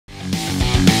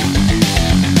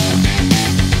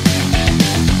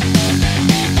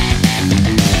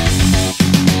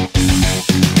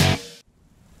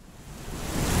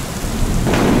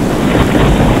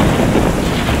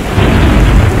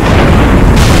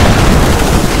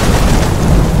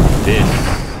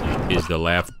the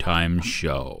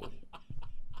LaughTimeShow.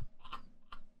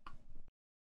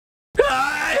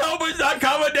 I hope it's not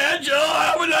confidential.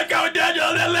 I hope it's not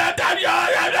confidential. The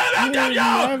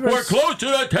LaughTimeShow. We're close to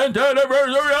the 10th anniversary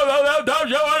of the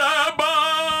LaughTimeShow, and I'm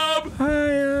Bob. I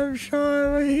am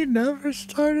sure he never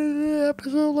started the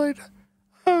episode like that.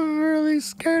 I'm really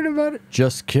scared about it.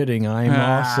 Just kidding. I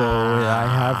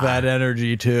have that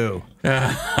energy too.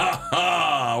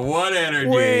 What energy?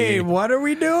 Wait, what are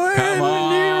we doing? Come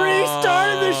on. You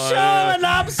restarted the show and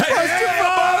I'm supposed to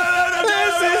vote.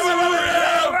 This is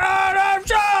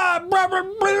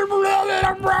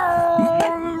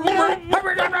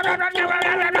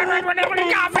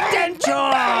confidential.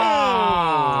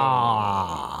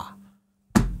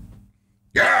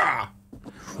 Yeah.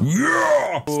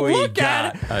 Yeah. Look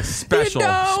at it. A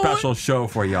special show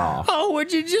for y'all. Oh,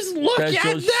 would you just look at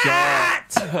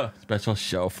that? Special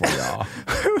show for y'all.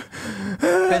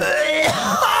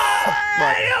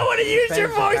 I don't want to use your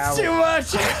voice too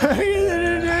much.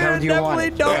 Definitely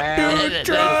don't do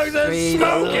drugs and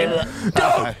smoking.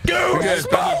 Don't do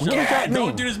smoking.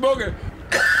 Don't do the smoking.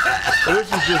 This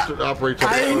is just an operation.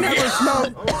 I ain't never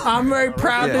smoked. I'm very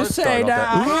proud to say that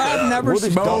I have never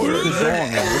smoked.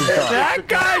 That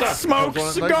guy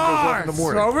smokes cigars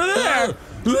over there.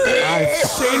 I've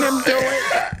seen him do it.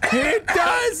 He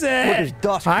does it.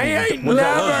 I ain't never.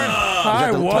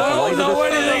 I won't know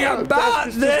anything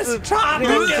about this topic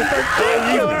in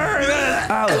particular.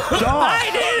 I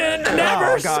didn't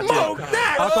never smoke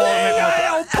that. I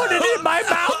don't put it in my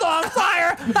mouth on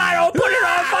fire. I don't put it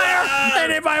on fire.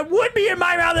 And if I would be in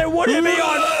my mouth, it wouldn't be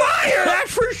on fire.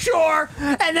 That's for sure.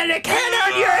 And then it can't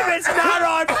hurt you if it's not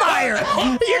on fire.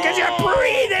 Because you're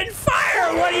breathing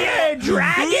fire. What are you, a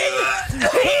dragon?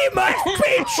 He must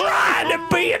be trying to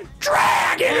be a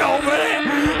dragon over there.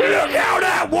 Look how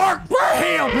that worked for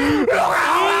him. Look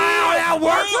how that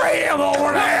worked for him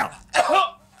over there.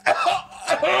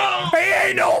 He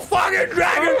ain't no fucking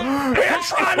dragon. He's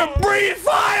trying to breathe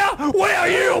fire. Well,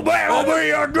 you better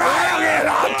be a dragon.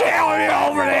 I'm telling you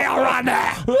over there right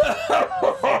now.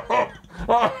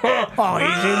 Oh,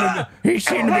 he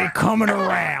seemed to be coming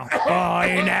around. Oh,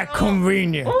 ain't that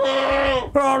convenient?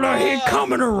 Oh, look, he's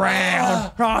coming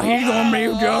around. Oh, he's gonna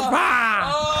be just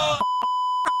fine.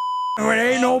 It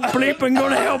ain't no bleeping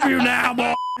gonna help you now,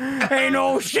 boy. Ain't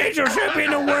no censorship in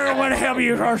the world gonna help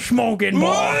you from smoking,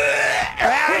 boy.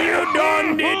 Well, you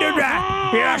done did the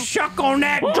right. You suck on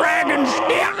that dragon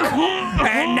stick,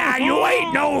 and now you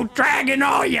ain't no dragon,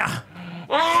 are ya?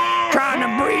 Trying to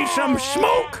breathe some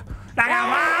smoke? Like a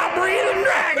fire-breathing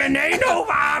dragon, ain't no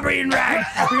fire-breathing dragon.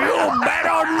 You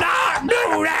better not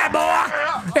do that, boy.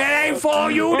 It ain't for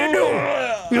you to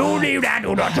do. You leave that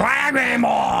to the dragon,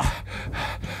 boy.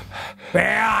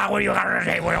 Yeah, what do you gotta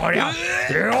say? What do you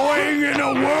ain't getting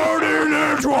a word in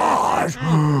edgewise. You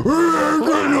ain't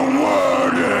getting a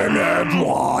word in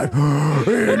edgewise.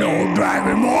 Ain't no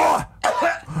dragon, boy.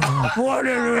 What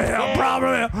is the hell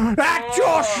problem? That's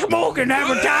your smoking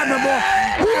advertisement, boy.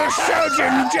 We're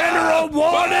Surgeon General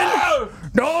warning.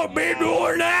 Don't be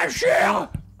doing that shit.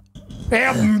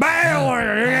 If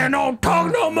bad, he ain't no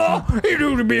tongue no more. He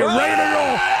used to be a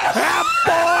regular. That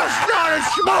boy started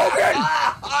smoking.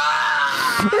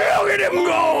 Look at him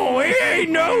go. He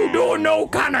ain't doing no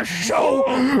kind of show.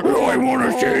 You ain't want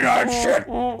to see that shit.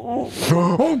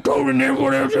 I'm telling you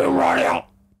what it's right out.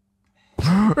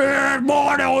 That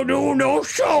boy don't do no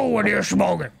show when you're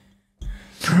smoking.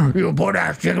 You put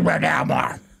that cigarette down,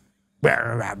 boy.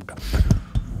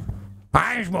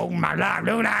 I ain't smoking my life,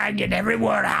 dude. I get every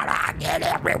word out. I get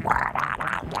every word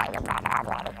out.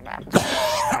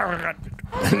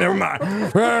 Never mind.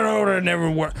 I never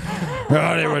worked.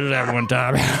 Oh, there was that one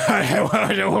time. There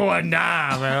was one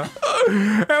time, man.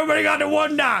 Everybody got the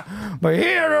one time. But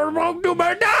here, they're smoke too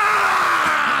much.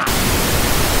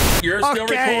 You're still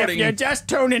recording. If you're just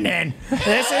tuning in,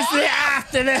 this is the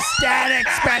After the Static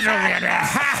special.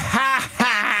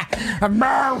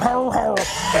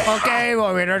 Okay,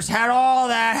 well, we just had all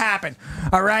that happen.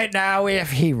 All right, now, if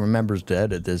he remembers to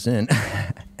edit this in.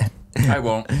 I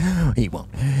won't. He won't.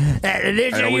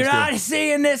 You're not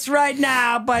seeing this right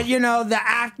now, but you know, the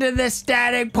After the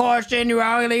Static portion, you're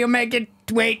only gonna make it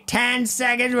wait 10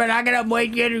 seconds. We're not gonna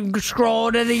wait you to scroll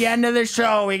to the end of the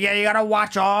show. You gotta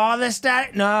watch all the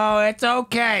static. No, it's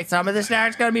okay. Some of the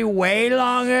static's gonna be way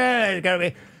longer. It's gonna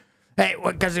be, hey,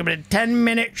 because it's gonna be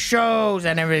 10-minute shows,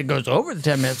 and if it goes over the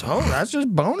 10 minutes, oh, that's just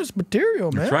bonus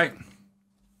material, man. That's right.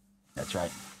 That's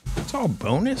right. It's all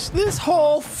bonus. This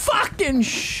whole fucking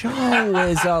show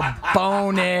is a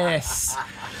bonus.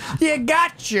 You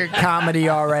got your comedy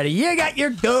already. You got your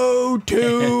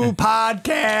go-to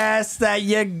podcast that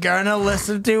you're gonna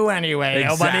listen to anyway.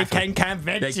 Nobody can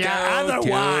convince you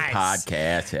otherwise.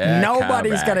 Podcast.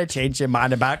 Nobody's gonna change your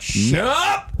mind about shit.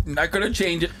 Nope. Not gonna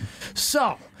change it.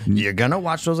 So you're gonna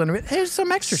watch those. Here's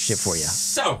some extra shit for you.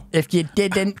 So If you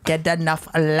didn't get enough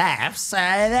laughs,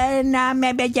 then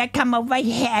maybe you come over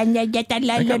here and you get a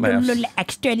little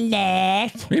extra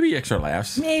laughs. maybe extra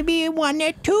laughs. Maybe 1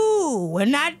 or 2. We're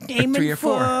not aiming 3 or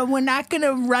 4. We're not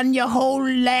gonna run your whole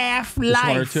laugh life.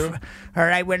 1 or 2. All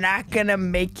right, we're not gonna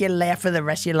make you laugh for the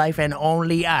rest of your life, and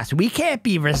only us. We can't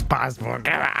be responsible.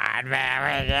 Come on,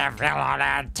 man. We can't fill all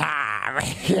that time. We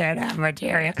can't have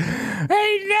material.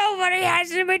 Ain't nobody has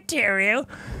the material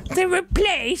to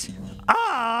replace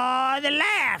all the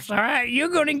laughs. All right, you're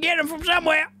gonna get them from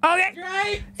somewhere. Okay,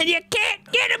 Right. and you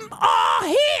can't get them all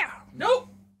here. Nope.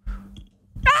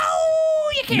 No,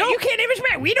 you can't. You can't even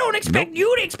expect. We don't expect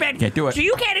you to expect. Can't do it. So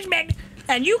you can't expect,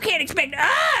 and you can't expect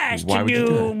us Why to would you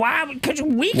do that? Why? Because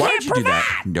we Why can't would you provide. do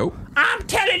that? Nope. I'm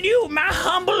telling you my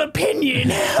humble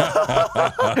opinion.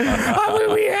 I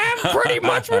mean, we have pretty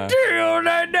much material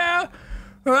right now.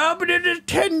 Up in this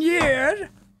 10 years.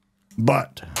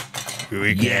 But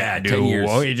we can't 10 years.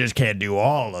 We just can't do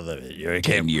all of it. We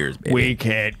 10 years, baby. We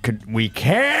can't. We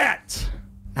can't.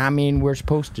 I mean, we're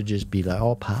supposed to just be like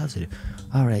all positive.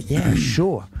 All right, yeah,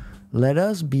 sure. Let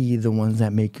us be the ones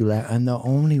that make you laugh, and the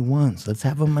only ones. Let's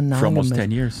have a monogamous, For almost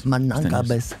 10 years.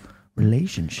 monogamous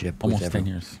relationship. Almost with 10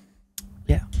 everyone. years.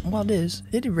 Yeah, well, it is.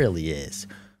 It really is.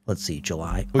 Let's see,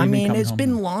 July. What do I you mean mean, coming it's home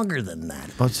been now? longer than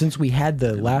that. But since we had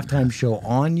the LaughTime Show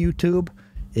on YouTube,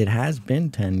 it has been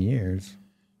 10 years.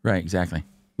 Right, exactly.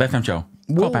 LaughTime Show. Call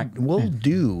We'll, back. we'll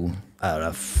do an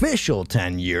official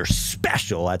 10-year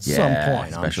special at some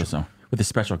point. I'm Special sure. so with a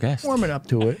special guest. Warming up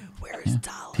to it. Where's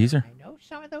Dollar? Teaser. I know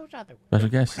some of those other ones. Special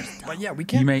guest. But yeah, we You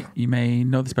can't. may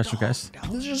know the special guest.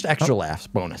 This is just extra laughs,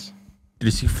 bonus. Did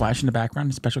you see Flash in the background?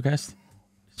 The special guest.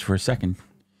 Just for a second.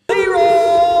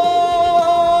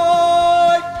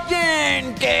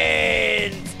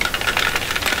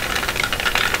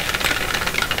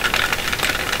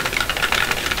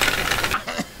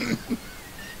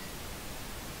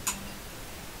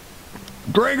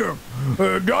 Drink him.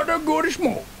 Not a good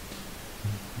smoke.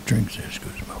 Drinks is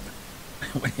good smoke.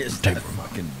 What is that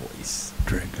fucking voice?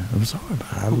 Drink. I'm sorry,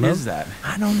 but I Who love is that?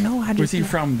 I don't know. I Where's just he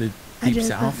from? The deep just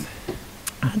south?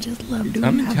 I just love doing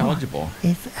Unintelligible. that.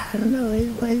 It's I don't know.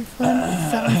 It's fun.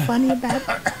 It's something funny about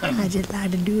it. I just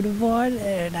like to do the voice,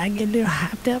 and I get a little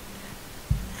hyped up.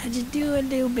 I just do a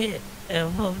little bit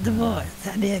of the voice.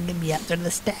 I didn't get me up to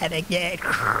the static, yeah.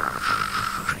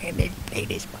 And then play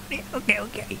this funny.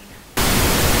 Okay.